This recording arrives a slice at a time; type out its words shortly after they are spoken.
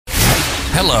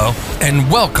Hello, and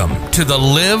welcome to the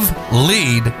Live,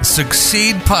 Lead,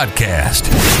 Succeed podcast,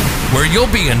 where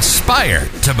you'll be inspired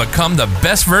to become the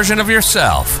best version of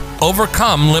yourself,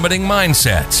 overcome limiting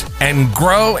mindsets, and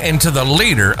grow into the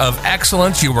leader of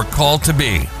excellence you were called to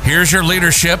be. Here's your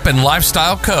leadership and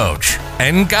lifestyle coach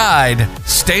and guide,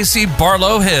 Stacy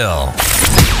Barlow Hill.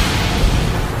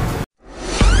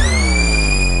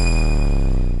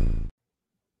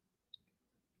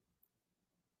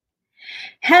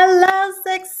 Hello,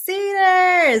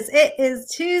 Succeeders! It is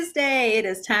Tuesday. It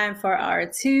is time for our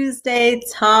Tuesday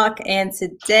talk, and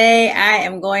today I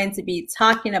am going to be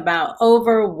talking about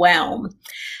overwhelm.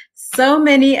 So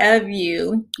many of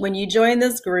you, when you join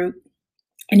this group,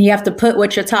 and you have to put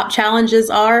what your top challenges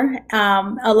are.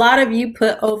 A lot of you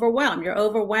put overwhelmed. You're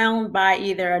overwhelmed by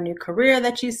either a new career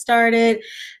that you started,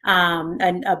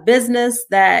 a business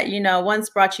that, once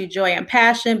brought you joy and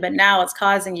passion, but now it's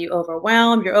causing you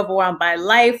overwhelmed. You're overwhelmed by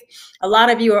life. A lot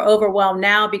of you are overwhelmed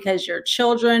now because your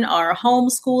children are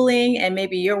homeschooling and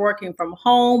maybe you're working from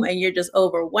home and you're just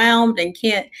overwhelmed and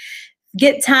can't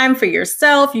get time for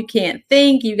yourself. You can't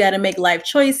think. You got to make life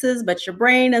choices, but your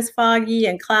brain is foggy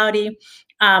and cloudy.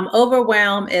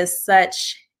 Overwhelm is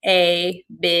such a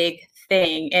big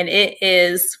thing, and it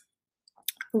is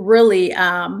really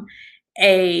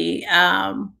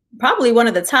probably one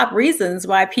of the top reasons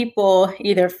why people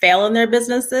either fail in their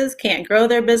businesses, can't grow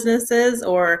their businesses,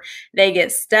 or they get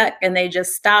stuck and they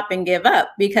just stop and give up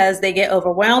because they get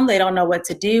overwhelmed. They don't know what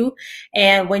to do.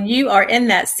 And when you are in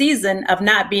that season of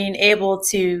not being able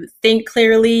to think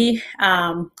clearly,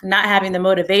 not having the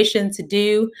motivation to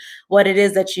do what it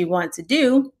is that you want to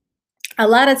do, a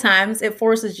lot of times it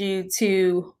forces you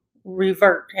to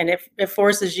revert, and it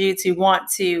forces you to want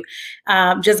to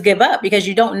just give up because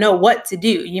you don't know what to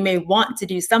do. You may want to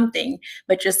do something,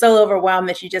 but you're so overwhelmed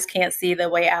that you just can't see the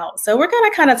way out. So we're going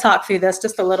to kind of talk through this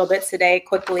just a little bit today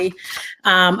quickly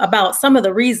about some of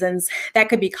the reasons that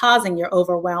could be causing your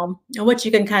overwhelm and what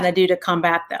you can kind of do to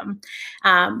combat them.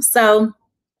 So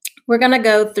we're going to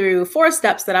go through 4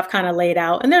 steps that I've kind of laid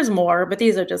out, and there's more, but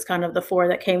these are just kind of the 4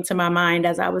 that came to my mind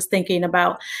as I was thinking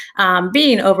about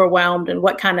being overwhelmed and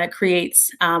what kind of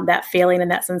creates that feeling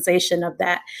and that sensation of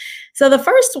that. So the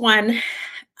first one,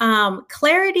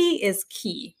 clarity is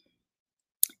key.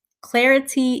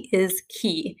 Clarity is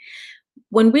key.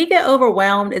 When we get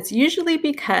overwhelmed, it's usually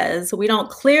because we don't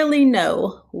clearly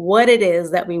know what it is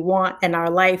that we want in our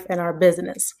life and our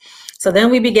business. So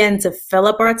then we begin to fill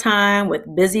up our time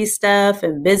with busy stuff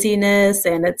and busyness,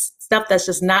 and it's stuff that's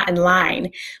just not in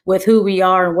line with who we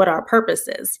are and what our purpose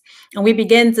is. And we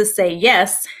begin to say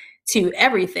yes to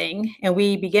everything, and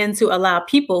we begin to allow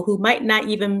people who might not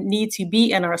even need to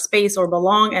be in our space or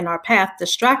belong in our path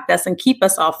distract us and keep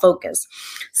us off focus.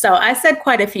 So I said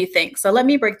quite a few things. So let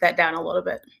me break that down a little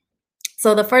bit.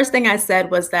 So the first thing I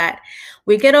said was that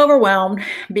we get overwhelmed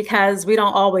because we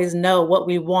don't always know what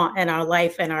we want in our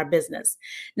life and our business.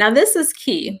 Now, this is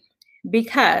key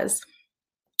because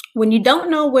when you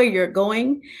don't know where you're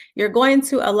going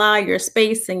to allow your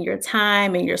space and your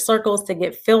time and your circles to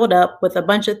get filled up with a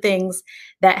bunch of things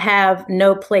that have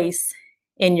no place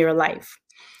in your life.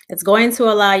 It's going to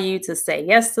allow you to say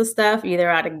yes to stuff, either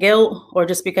out of guilt or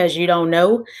just because you don't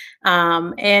know.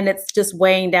 And it's just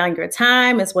weighing down your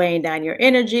time. It's weighing down your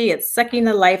energy. It's sucking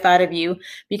the life out of you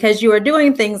because you are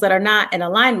doing things that are not in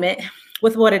alignment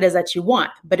with what it is that you want.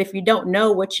 But if you don't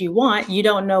know what you want, you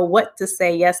don't know what to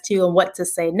say yes to and what to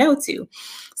say no to.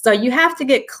 So you have to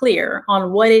get clear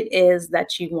on what it is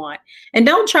that you want. And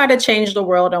don't try to change the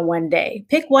world in one day.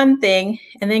 Pick one thing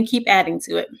and then keep adding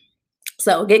to it.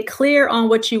 So get clear on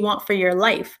what you want for your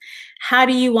life. How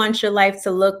do you want your life to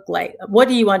look like? What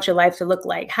do you want your life to look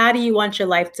like? How do you want your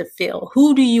life to feel?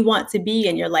 Who do you want to be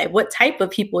in your life? What type of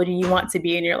people do you want to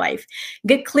be in your life?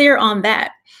 Get clear on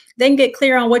that. Then get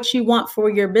clear on what you want for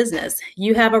your business.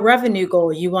 You have a revenue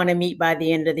goal you want to meet by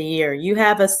the end of the year. You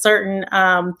have a certain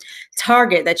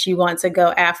target that you want to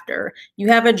go after. You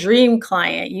have a dream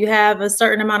client. You have a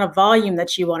certain amount of volume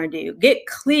that you want to do. Get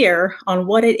clear on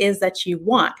what it is that you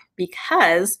want,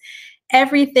 because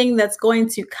everything that's going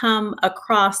to come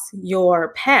across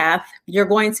your path, you're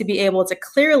going to be able to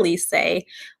clearly say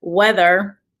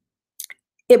whether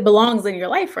it belongs in your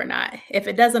life or not. If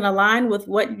it doesn't align with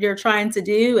what you're trying to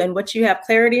do and what you have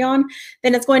clarity on,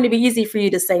 then it's going to be easy for you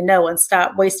to say no and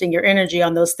stop wasting your energy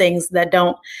on those things that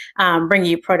don't bring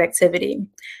you productivity.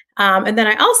 And then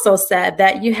I also said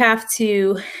that you have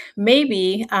to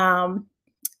maybe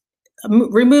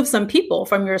remove some people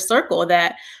from your circle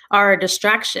that are a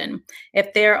distraction.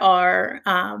 If there are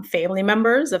family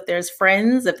members, if there's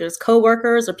friends, if there's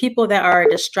coworkers or people that are a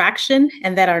distraction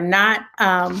and that are not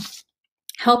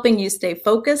helping you stay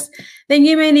focused, then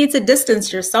you may need to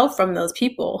distance yourself from those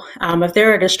people. If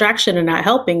they're a distraction and not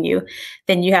helping you,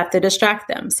 then you have to distract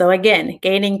them. So again,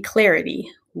 gaining clarity.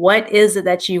 What is it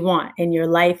that you want in your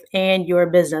life and your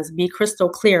business? Be crystal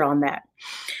clear on that.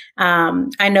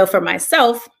 I know for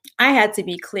myself, I had to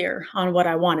be clear on what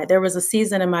I wanted. There was a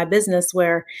season in my business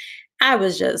where I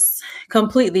was just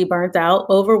completely burnt out,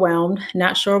 overwhelmed,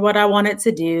 not sure what I wanted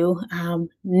to do,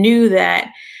 knew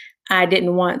that I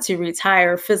didn't want to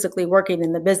retire physically working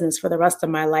in the business for the rest of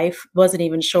my life. Wasn't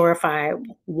even sure if I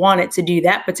wanted to do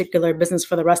that particular business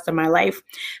for the rest of my life.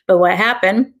 But what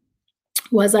happened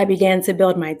was I began to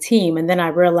build my team. And then I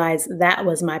realized that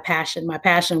was my passion. My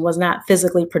passion was not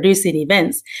physically producing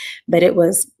events, but it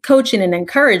was coaching and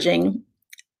encouraging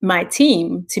my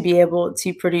team to be able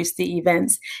to produce the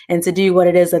events and to do what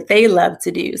it is that they love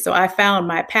to do. So I found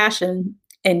my passion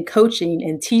in coaching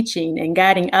and teaching and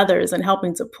guiding others and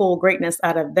helping to pull greatness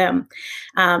out of them.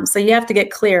 So you have to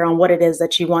get clear on what it is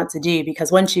that you want to do,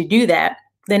 because once you do that,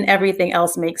 then everything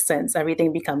else makes sense.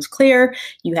 Everything becomes clear.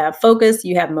 You have focus,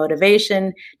 you have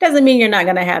motivation. Doesn't mean you're not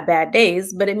going to have bad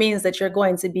days, but it means that you're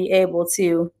going to be able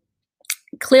to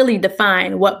clearly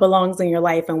define what belongs in your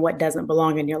life and what doesn't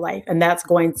belong in your life. And that's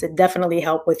going to definitely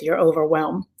help with your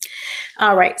overwhelm.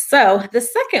 All right. So the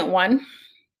second one,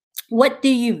 what do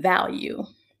you value?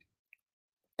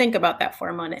 Think about that for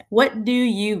a minute. What do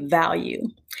you value?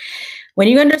 When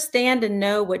you understand and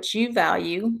know what you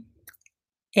value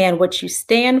and what you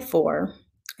stand for,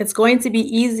 it's going to be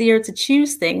easier to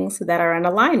choose things that are in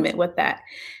alignment with that.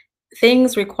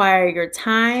 Things require your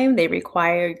time, they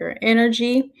require your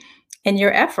energy and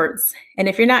your efforts. And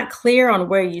if you're not clear on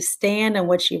where you stand and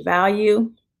what you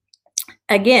value,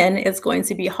 again, it's going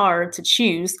to be hard to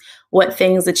choose what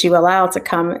things that you allow to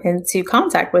come into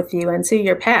contact with you and to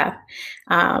your path.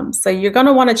 So you're going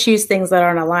to want to choose things that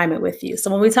are in alignment with you. So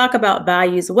when we talk about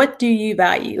values, what do you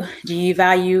value? Do you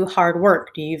value hard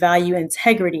work? Do you value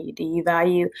integrity? Do you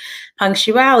value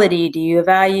punctuality? Do you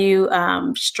value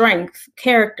strength,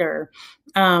 character?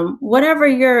 Whatever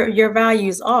your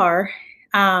values are,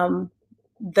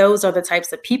 those are the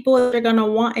types of people that you're going to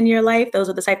want in your life. Those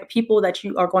are the type of people that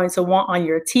you are going to want on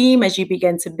your team as you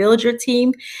begin to build your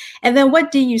team. And then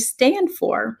what do you stand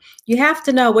for? You have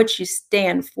to know what you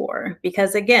stand for,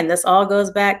 because again, this all goes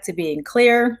back to being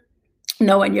clear,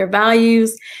 knowing your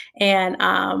values, and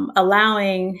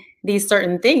allowing these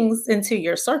certain things into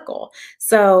your circle.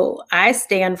 So I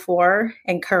stand for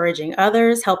encouraging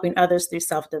others, helping others through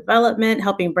self-development,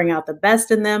 helping bring out the best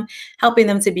in them, helping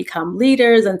them to become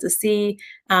leaders and to see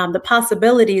the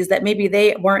possibilities that maybe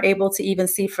they weren't able to even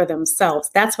see for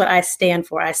themselves. That's what I stand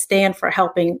for. I stand for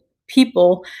helping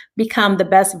people become the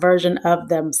best version of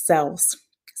themselves.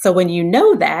 So when you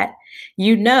know that,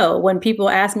 you know, when people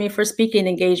ask me for speaking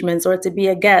engagements or to be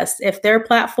a guest, if their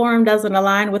platform doesn't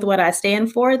align with what I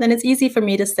stand for, then it's easy for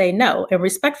me to say no and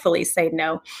respectfully say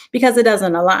no, because it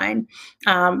doesn't align.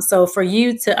 So for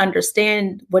you to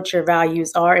understand what your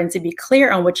values are and to be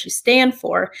clear on what you stand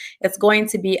for, it's going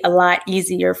to be a lot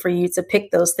easier for you to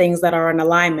pick those things that are in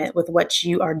alignment with what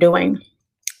you are doing.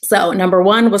 So number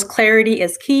one was clarity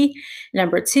is key.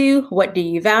 Number two, what do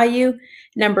you value?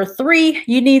 Number three,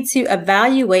 you need to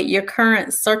evaluate your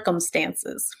current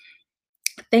circumstances.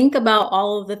 Think about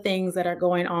all of the things that are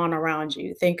going on around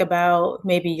you. Think about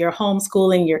maybe you're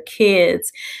homeschooling your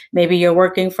kids. Maybe you're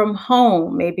working from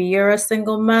home. Maybe you're a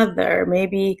single mother.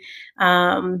 Maybe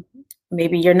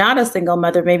you're not a single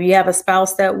mother. Maybe you have a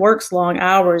spouse that works long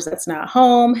hours that's not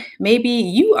home. Maybe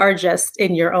you are just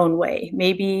in your own way.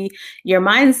 Maybe your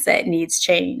mindset needs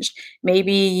change.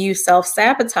 Maybe you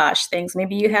self-sabotage things.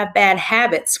 Maybe you have bad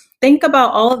habits. Think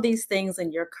about all of these things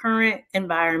in your current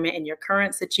environment, in your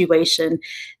current situation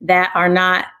that are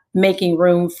not making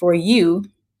room for you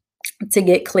to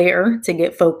get clear, to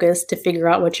get focused, to figure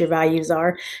out what your values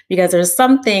are, because there's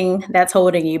something that's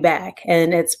holding you back.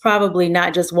 And it's probably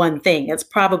not just one thing. It's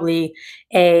probably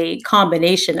a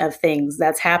combination of things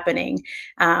that's happening.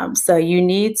 So you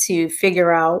need to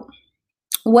figure out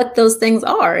what those things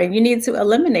are, and you need to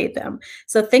eliminate them.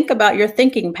 So think about your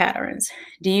thinking patterns.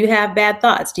 Do you have bad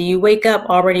thoughts? Do you wake up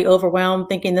already overwhelmed,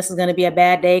 thinking this is going to be a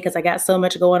bad day because I got so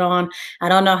much going on? I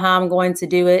don't know how I'm going to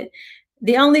do it.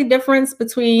 The only difference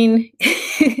between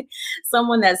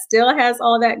someone that still has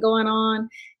all that going on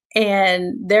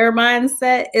and their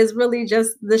mindset is really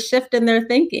just the shift in their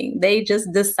thinking. They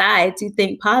just decide to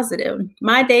think positive.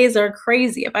 My days are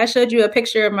crazy. If I showed you a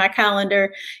picture of my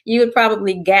calendar, you would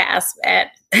probably gasp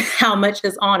at how much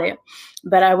is on it.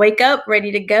 But I wake up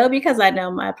ready to go because I know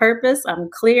my purpose. I'm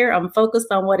clear. I'm focused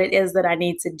on what it is that I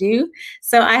need to do.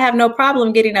 So I have no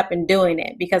problem getting up and doing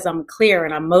it because I'm clear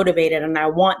and I'm motivated and I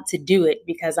want to do it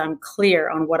because I'm clear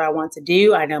on what I want to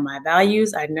do. I know my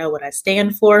values. I know what I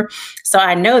stand for. So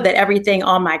I know that everything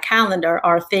on my calendar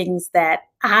are things that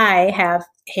I have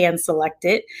hand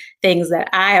selected, things that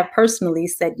I have personally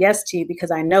said yes to because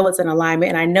I know it's in alignment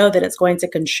and I know that it's going to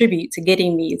contribute to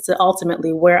getting me to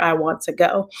ultimately where I want to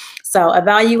go. So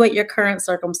evaluate your current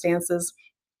circumstances.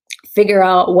 Figure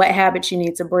out what habits you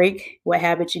need to break, what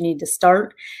habits you need to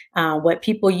start, what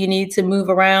people you need to move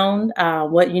around,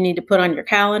 what you need to put on your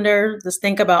calendar. Just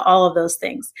think about all of those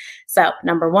things. So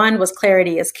number one was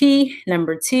clarity is key.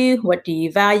 Number two, what do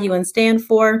you value and stand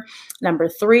for? Number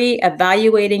three,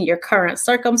 evaluating your current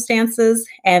circumstances.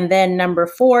 And then number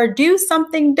four, do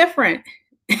something different.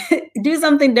 Do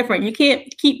something different. You can't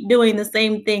keep doing the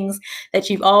same things that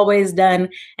you've always done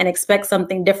and expect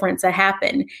something different to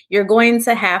happen. You're going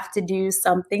to have to do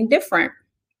something different.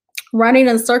 Running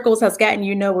in circles has gotten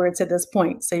you nowhere to this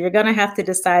point. So you're going to have to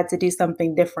decide to do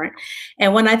something different.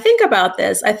 And when I think about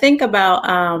this, I think about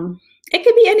it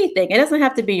could be anything. It doesn't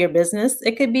have to be your business.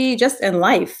 It could be just in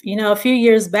life. You know, a few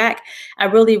years back, I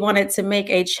really wanted to make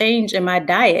a change in my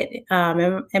diet,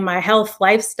 in my health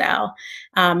lifestyle.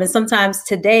 And sometimes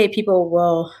today people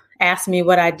will ask me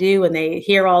what I do and they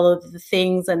hear all of the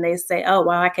things and they say, oh,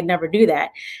 wow, I could never do that.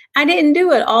 I didn't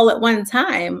do it all at one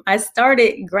time. I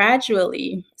started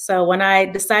gradually. So when I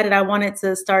decided I wanted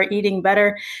to start eating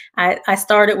better, I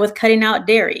started with cutting out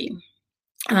dairy.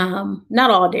 Not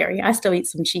all dairy. I still eat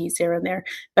some cheese here and there,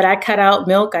 but I cut out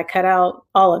milk. I cut out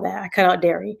all of that. I cut out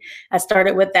dairy. I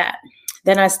started with that.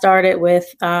 Then I started with,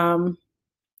 I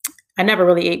never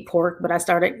really ate pork, but I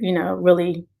started,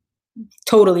 really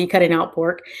totally cutting out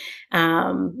pork.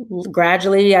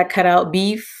 Gradually, I cut out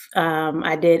beef.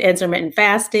 I did intermittent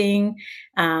fasting.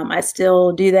 I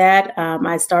still do that.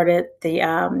 I started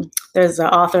there's an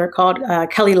author called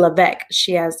Kelly LeVeque.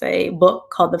 She has a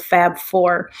book called The Fab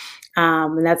Four.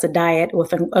 And that's a diet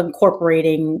with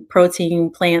incorporating protein,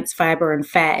 plants, fiber, and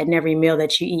fat in every meal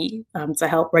that you eat to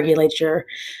help regulate your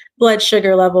blood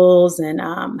sugar levels and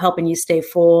helping you stay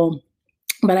full.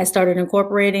 But I started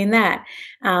incorporating that.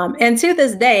 And to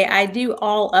this day, I do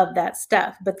all of that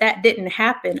stuff, but that didn't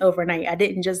happen overnight. I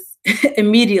didn't just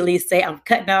immediately say, I'm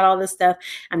cutting out all this stuff,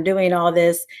 I'm doing all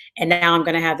this, and now I'm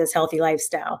going to have this healthy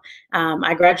lifestyle.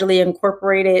 I gradually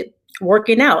incorporated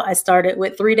working out. I started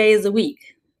with 3 days a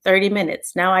week. 30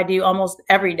 minutes. Now I do almost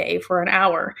every day for an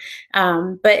hour.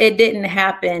 But it didn't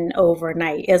happen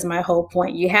overnight is my whole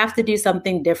point. You have to do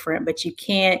something different, but you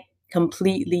can't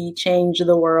completely change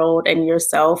the world and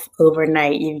yourself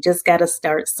overnight. You've just got to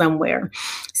start somewhere.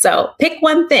 So pick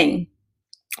one thing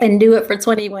and do it for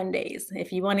 21 days.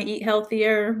 If you want to eat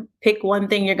healthier, pick one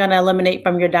thing you're going to eliminate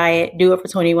from your diet, do it for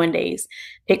 21 days.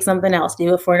 Pick something else,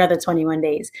 do it for another 21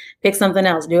 days. Pick something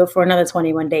else, do it for another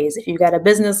 21 days. If you've got a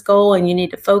business goal and you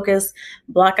need to focus,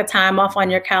 block a time off on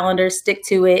your calendar, stick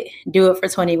to it, do it for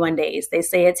 21 days. They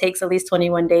say it takes at least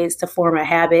 21 days to form a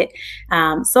habit.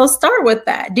 So start with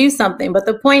that, do something. But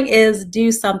the point is,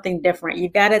 do something different.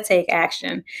 You've got to take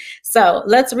action. So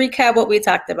let's recap what we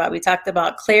talked about. We talked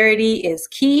about clarity is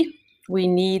key. We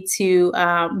need to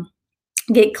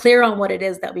get clear on what it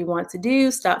is that we want to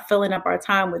do, stop filling up our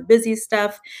time with busy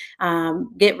stuff,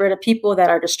 get rid of people that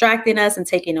are distracting us and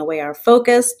taking away our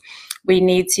focus. We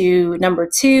need to, number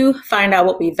two, find out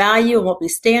what we value and what we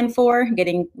stand for,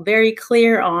 getting very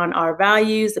clear on our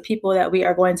values, the people that we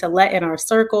are going to let in our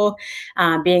circle,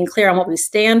 being clear on what we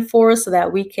stand for so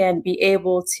that we can be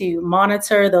able to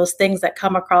monitor those things that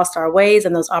come across our ways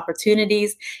and those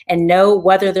opportunities and know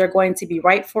whether they're going to be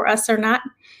right for us or not.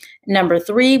 Number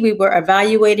three, we were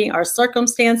evaluating our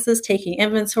circumstances, taking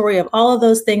inventory of all of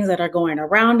those things that are going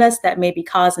around us that may be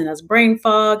causing us brain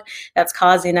fog, that's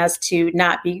causing us to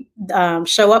not be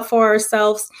show up for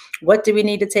ourselves. What do we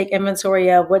need to take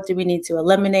inventory of? What do we need to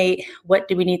eliminate? What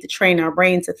do we need to train our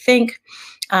brain to think?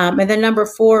 And then number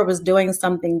four was doing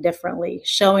something differently,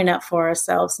 showing up for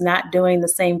ourselves, not doing the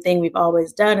same thing we've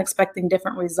always done, expecting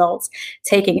different results,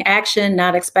 taking action,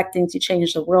 not expecting to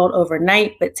change the world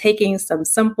overnight, but taking some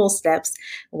simple steps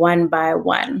one by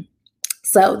one.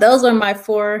 So those are my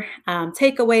four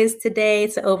takeaways today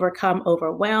to overcome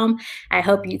overwhelm. I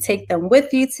hope you take them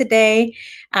with you today.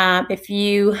 If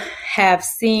you have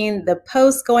seen the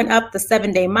post going up, the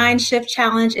 7-day Mind Shift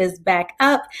Challenge is back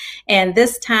up. And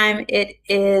this time it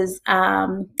is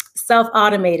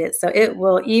self-automated. So it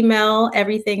will email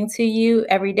everything to you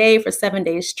every day for 7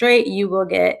 days straight. You will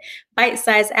get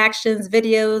bite-sized actions,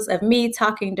 videos of me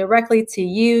talking directly to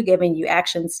you, giving you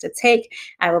actions to take.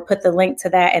 I will put the link to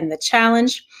that in the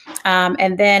challenge.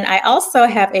 And then I also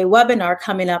have a webinar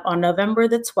coming up on November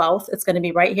the 12th. It's going to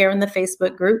be right here in the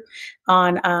Facebook group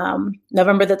on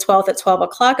November the 12th at 12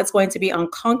 o'clock. It's going to be on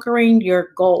conquering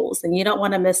your goals, and you don't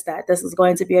want to miss that. This is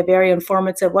going to be a very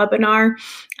informative webinar,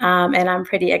 and I'm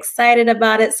pretty excited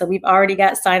about it. So we've already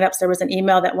got signups. There was an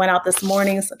email that went out this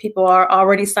morning, so people are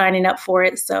already signing up for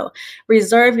it. So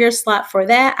reserve your slot for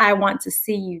that. I want to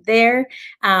see you there.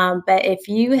 But if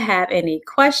you have any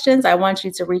questions, I want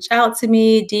you to reach out to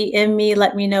me, DM me,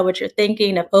 let me know what you're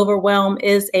thinking. If overwhelm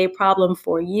is a problem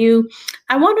for you,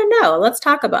 I want to know. Let's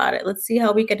talk about it. Let's see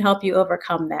how we can help you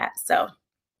overcome that. So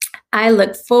I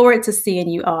look forward to seeing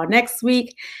you all next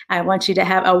week. I want you to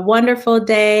have a wonderful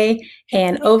day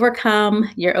and overcome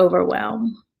your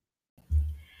overwhelm.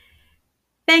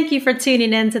 Thank you for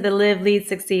tuning in to the Live, Lead,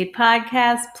 Succeed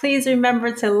podcast. Please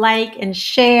remember to like and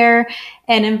share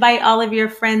and invite all of your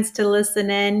friends to listen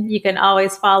in. You can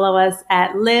always follow us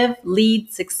at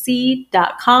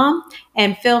liveleadsucceed.com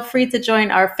and feel free to join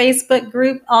our Facebook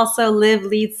group, also Live,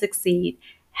 Lead, Succeed.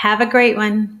 Have a great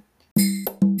one.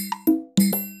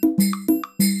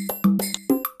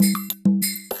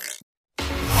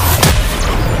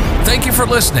 Thank you for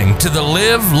listening to the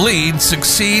Live, Lead,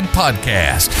 Succeed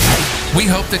podcast. We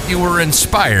hope that you were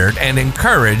inspired and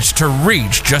encouraged to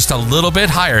reach just a little bit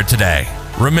higher today.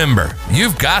 Remember,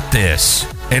 you've got this,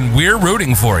 and we're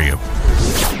rooting for you.